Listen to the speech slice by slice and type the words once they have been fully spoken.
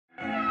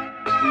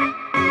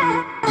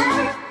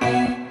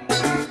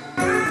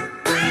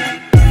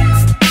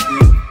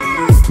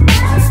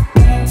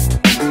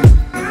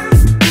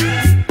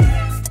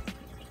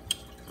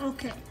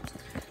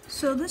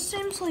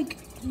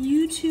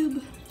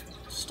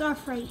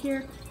stuff right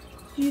here.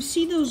 You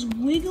see those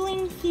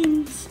wiggling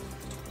things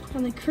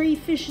on the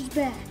crayfish's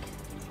back.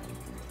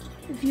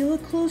 If you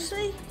look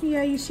closely,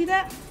 yeah, you see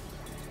that?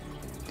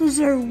 Those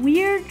are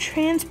weird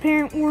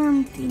transparent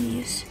worm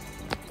thingies.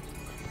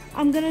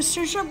 I'm gonna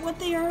search up what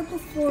they are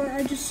before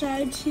I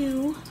decide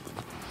to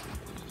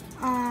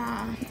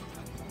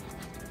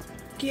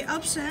get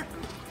upset.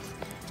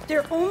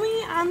 They're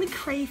only on the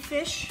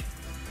crayfish.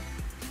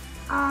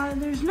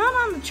 There's none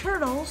on the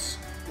turtles,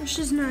 which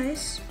is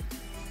nice.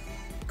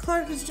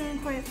 Clark is doing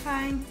quite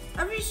fine.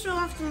 Every so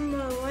often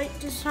the light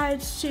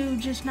decides to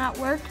just not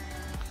work.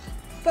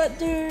 But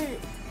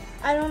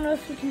I don't know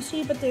if you can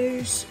see, but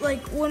there's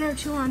like 1 or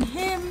 2 on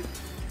him.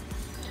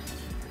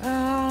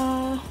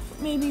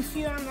 Maybe a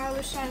few on the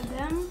other side of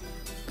them.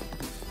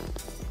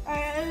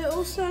 I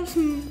also have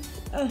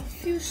a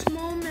few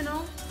small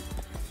minnow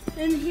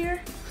in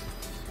here.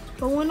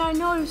 But when I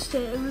noticed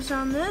it, it was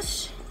on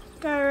this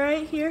guy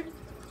right here.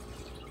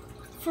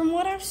 From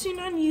what I've seen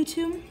on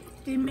YouTube,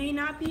 they may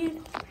not be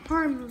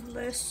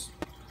harmless,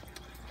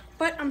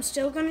 but I'm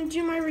still gonna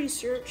do my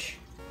research.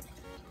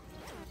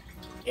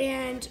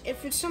 And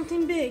if it's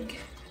something big,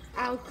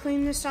 I'll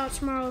clean this out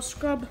tomorrow,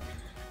 scrub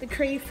the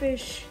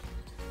crayfish,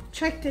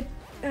 scrub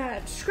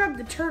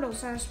the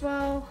turtles as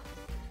well.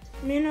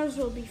 Minnows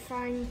will be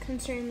fine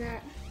considering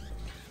that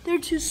they're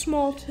too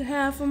small to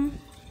have them.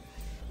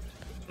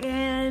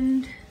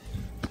 And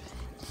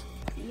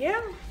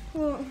yeah,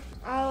 well,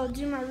 I'll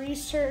do my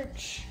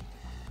research,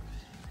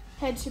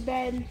 head to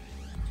bed.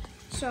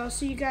 So I'll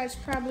see you guys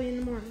probably in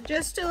the morning.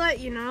 Just to let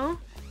you know,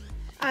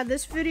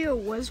 this video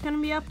was gonna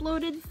be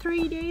uploaded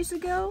 3 days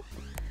ago,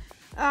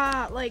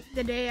 like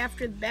the day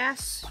after the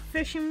bass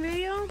fishing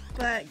video,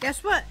 but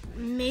guess what?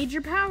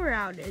 Major power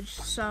outage,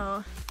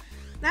 so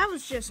that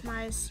was just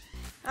nice.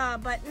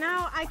 But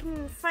now I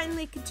can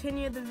finally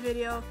continue the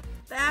video.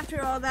 But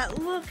after all that,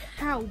 look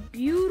how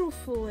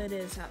beautiful it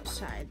is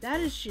outside. That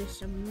is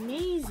just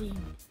amazing.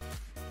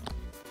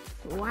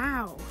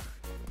 Wow.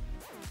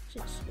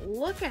 Just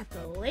look at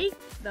the lake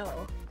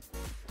though.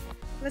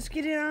 Let's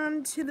get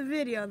on to the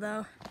video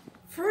though.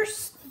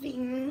 First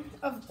thing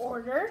of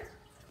order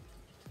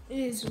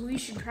is we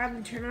should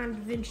probably turn on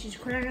DaVinci's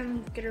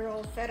Cram, get her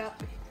all fed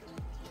up.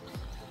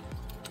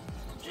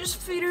 Just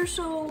feed her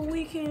so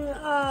we can,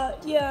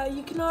 yeah,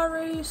 you can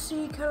already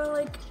see kind of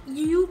like,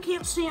 you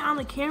can't see it on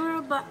the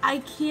camera, but I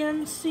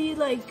can see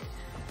like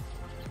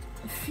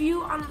a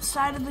few on the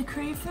side of the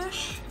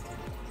crayfish.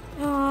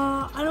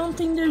 I don't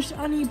think there's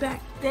any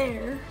back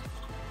there.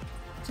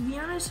 To be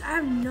honest, I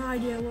have no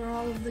idea where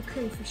all of the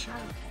crayfish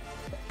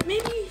are.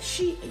 Maybe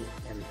she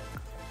ate them.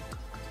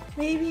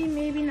 Maybe,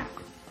 maybe not.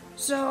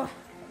 So,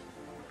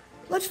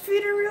 let's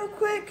feed her real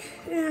quick,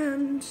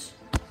 and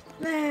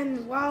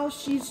then while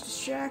she's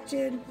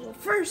distracted, well,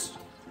 first,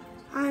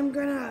 I'm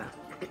gonna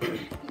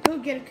go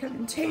get a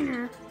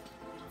container,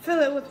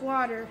 fill it with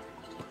water.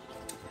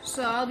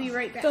 So I'll be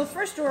right back. So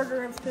first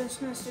order of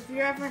business, if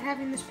you're ever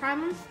having this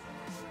problem,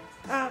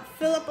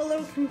 fill up a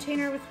little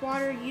container with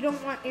water. You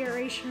don't want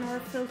aeration or a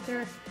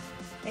filter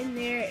in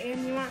there,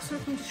 and you want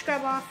something to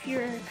scrub off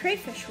your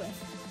crayfish with.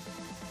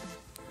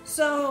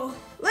 So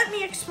let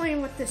me explain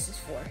what this is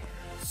for.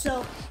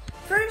 So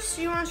first,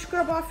 you want to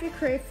scrub off your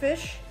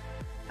crayfish.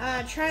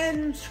 Try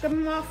and scrub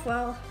them off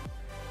well,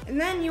 and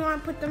then you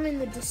want to put them in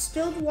the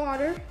distilled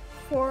water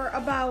for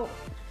about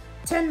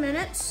 10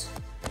 minutes,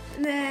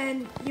 and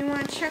then you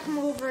want to check them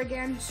over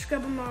again,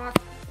 scrub them off,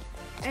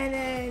 and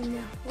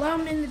then allow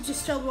them in the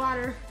distilled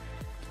water.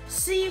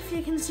 See if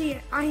you can see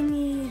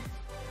any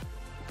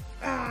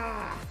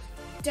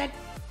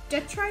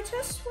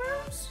Detritus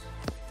worms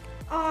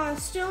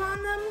still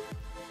on them,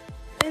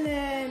 and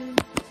then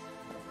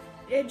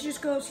it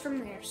just goes from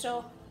there.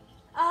 So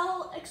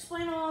I'll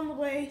explain along the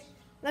way.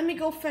 Let me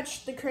go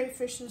fetch the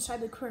crayfish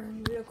inside the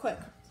aquarium real quick.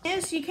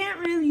 Yes, you can't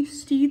really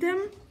see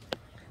them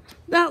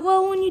that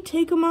well when you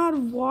take them out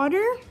of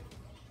water,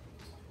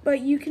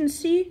 but you can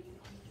see,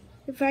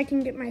 if I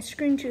can get my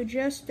screen to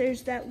adjust,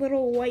 there's that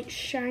little white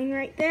shine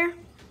right there.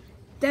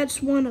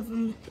 That's one of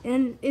them,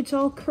 and it's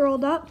all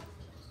curled up.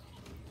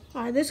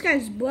 This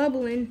guy's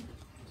bubbling,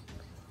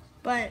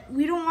 but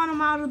we don't want him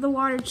out of the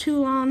water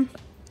too long.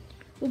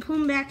 We'll put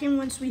him back in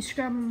once we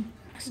scrub him.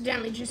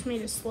 Accidentally just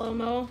made a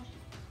slow-mo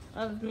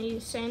of me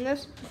saying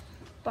this,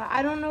 but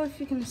I don't know if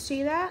you can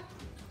see that,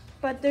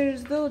 but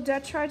there's little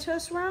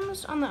Detritus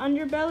worms on the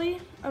underbelly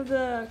of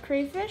the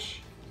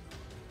crayfish.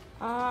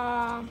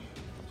 But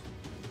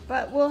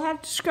we'll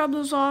have to scrub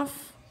those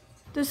off.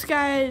 This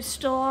guy is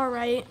still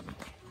alright,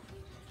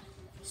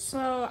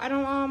 so I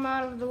don't want him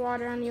out of the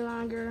water any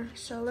longer,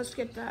 so let's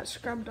get that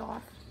scrubbed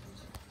off.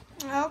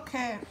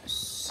 Okay,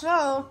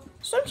 so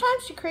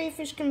sometimes the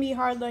crayfish can be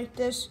hard like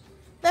this.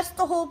 That's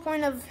the whole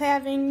point of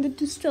having the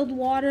distilled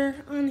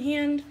water on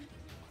hand.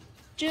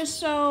 Just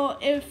so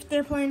if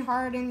they're playing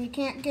hard and you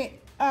can't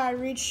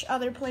reach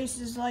other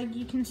places, like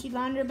you can see the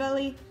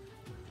underbelly,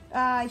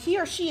 he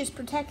or she is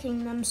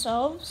protecting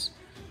themselves.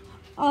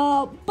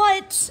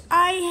 But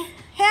I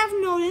have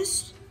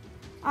noticed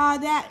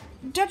that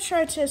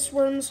detritus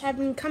worms have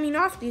been coming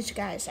off these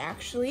guys,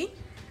 actually.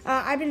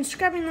 I've been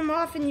scrubbing them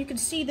off, and you can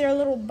see their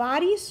little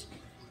bodies.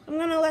 I'm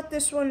gonna let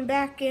this one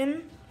back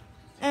in,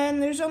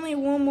 and there's only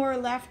one more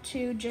left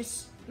to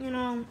just,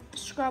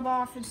 scrub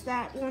off. It's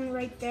that one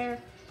right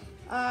there.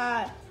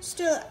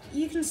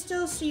 You can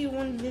still see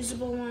one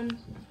visible one.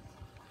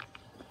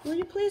 Will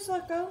you please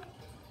let go?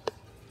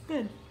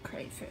 Good,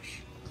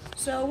 crayfish.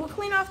 So we'll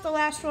clean off the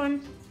last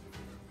one,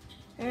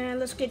 and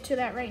let's get to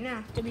that right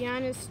now. To be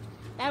honest,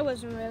 that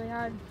wasn't really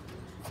hard.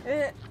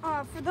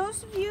 For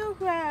those of you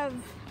who have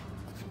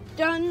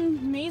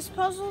done maze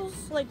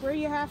puzzles, like where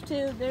you have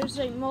to, there's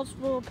like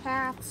multiple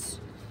paths,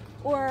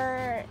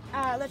 or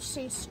let's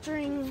say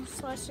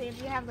strings, let's say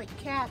if you have like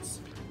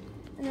cats,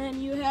 and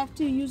then you have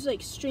to use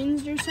like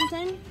strings or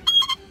something.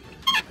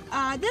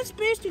 That's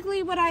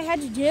basically what I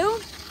had to do,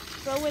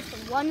 but with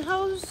one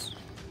hose,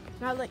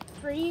 not like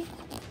 3.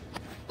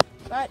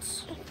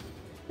 But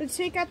let's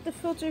take out the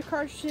filter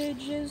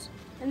cartridges,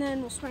 and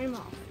then we'll spray them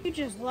off. You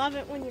just love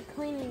it when you're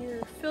cleaning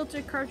your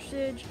filter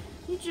cartridge.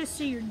 You just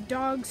see your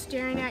dog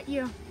staring at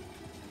you.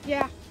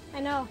 Yeah,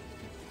 I know.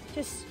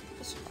 Just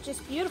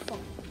beautiful.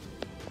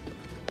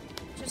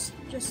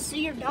 Just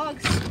see your dog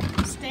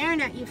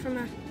staring at you from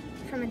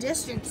a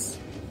distance.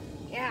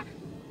 Yeah,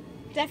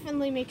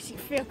 definitely makes you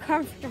feel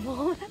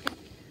comfortable.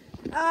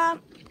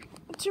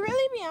 To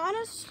really be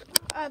honest,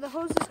 the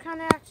hose is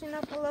kind of acting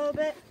up a little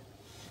bit.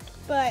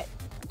 But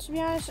to be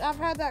honest, I've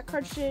had that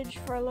cartridge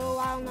for a little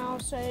while now,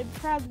 so it'd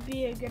probably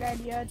be a good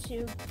idea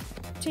to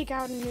take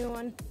out a new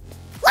one.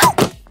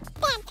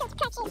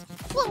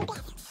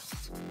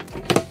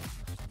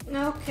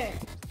 Okay.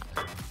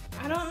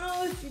 I don't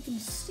know if you can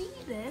see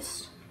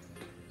this,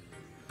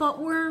 but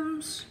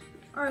worms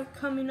are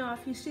coming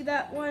off. You see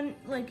that one,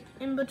 like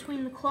in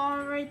between the claw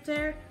right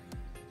there?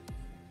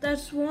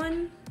 That's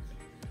one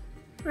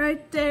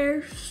right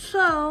there.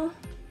 So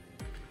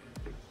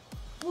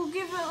we'll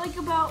give it like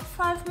about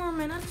 5 more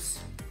minutes,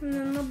 and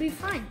then they'll be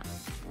fine.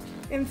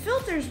 And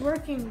filter's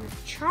working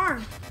with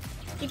charm.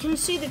 You can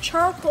see the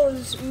charcoal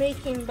is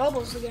making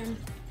bubbles again.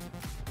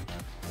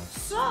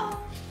 So,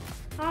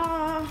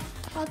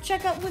 I'll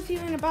check up with you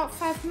in about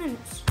 5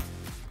 minutes.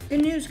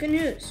 Good news, good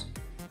news.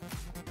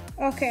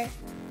 Okay,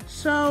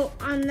 so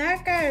on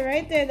that guy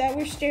right there that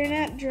we're staring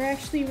at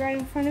directly right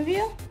in front of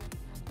you,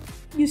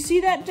 you see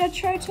that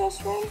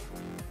detritus worm?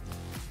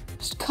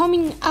 It's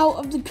coming out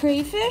of the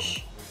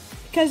crayfish,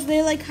 because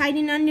they like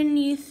hiding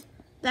underneath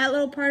that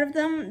little part of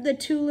them, the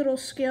 2 little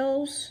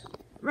scales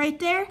right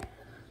there.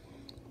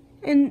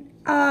 And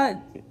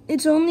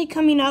it's only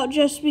coming out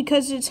just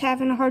because it's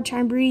having a hard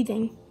time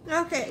breathing.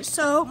 Okay,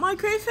 so my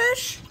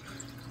crayfish,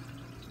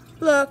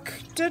 look,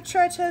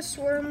 detritus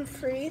worm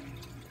free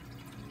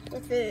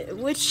with it,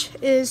 which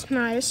is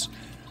nice.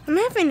 I'm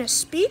having a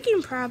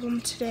speaking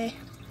problem today.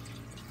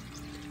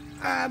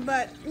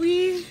 But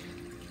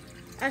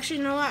actually,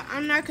 you know what?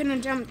 I'm not gonna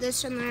dump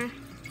this in there.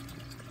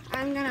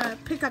 I'm gonna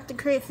pick up the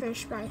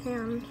crayfish by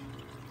hand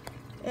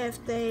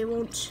if they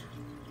won't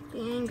be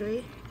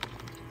angry.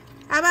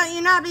 How about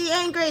you not be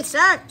angry,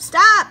 sir?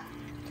 Stop!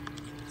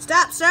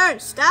 Stop, sir,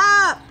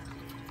 stop!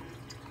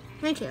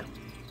 Thank you.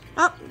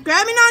 Oh,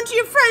 grabbing onto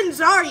your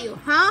friends, are you,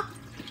 huh?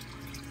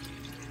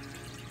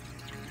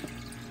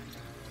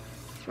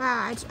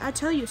 Wow, I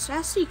tell you,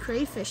 sassy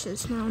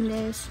crayfishes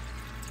nowadays.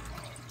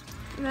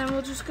 And then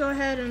we'll just go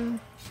ahead and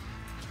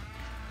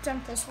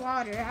dump this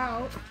water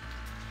out.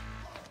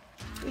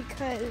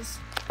 Because,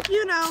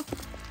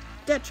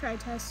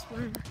 detritus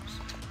worms.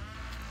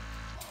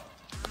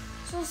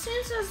 So it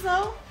seems as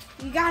though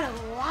you got a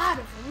lot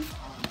of them.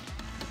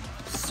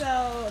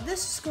 So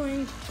this is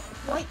going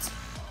quite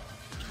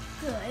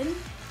good.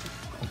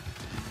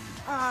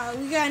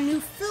 We got a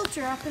new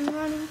filter up and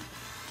running.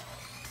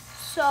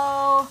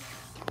 So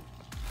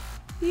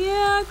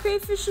yeah,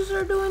 crayfishes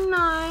are doing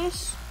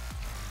nice.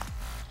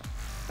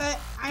 But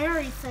I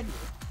already fed you.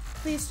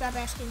 Please stop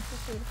asking for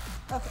food.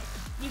 Okay,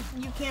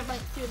 you can't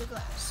bite through the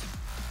glass.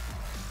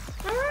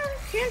 Or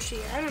can she?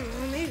 I don't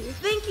know, maybe.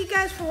 Thank you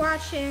guys for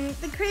watching.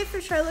 The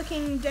crayfish are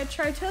looking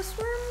detritus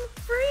worm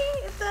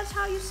free, if that's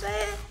how you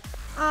say it.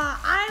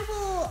 I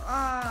will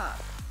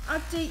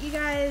update you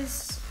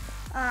guys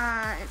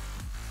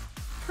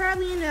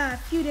probably in a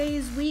few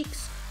days,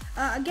 weeks.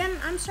 Again,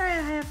 I'm sorry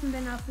I haven't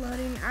been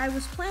uploading. I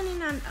was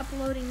planning on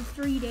uploading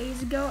 3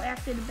 days ago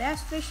after the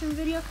bass fishing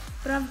video,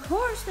 but of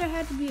course there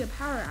had to be a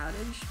power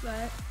outage.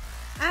 But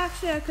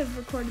actually I could have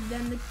recorded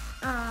them. The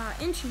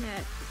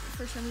internet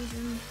for some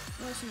reason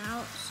wasn't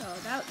out, so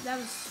that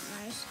was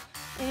nice.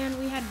 And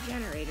we had a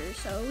generator,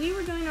 so we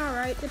were doing all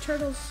right. The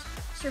turtles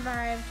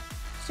survived.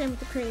 Same with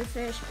the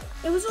crayfish.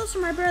 It was also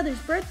my brother's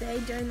birthday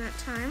during that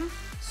time,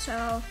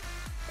 so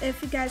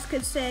if you guys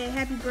could say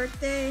happy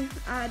birthday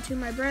to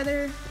my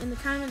brother in the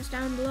comments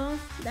down below,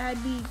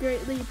 that'd be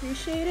greatly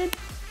appreciated.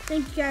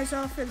 Thank you guys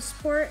all for the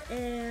support,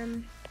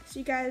 and see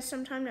you guys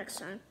sometime next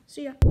time.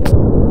 See ya.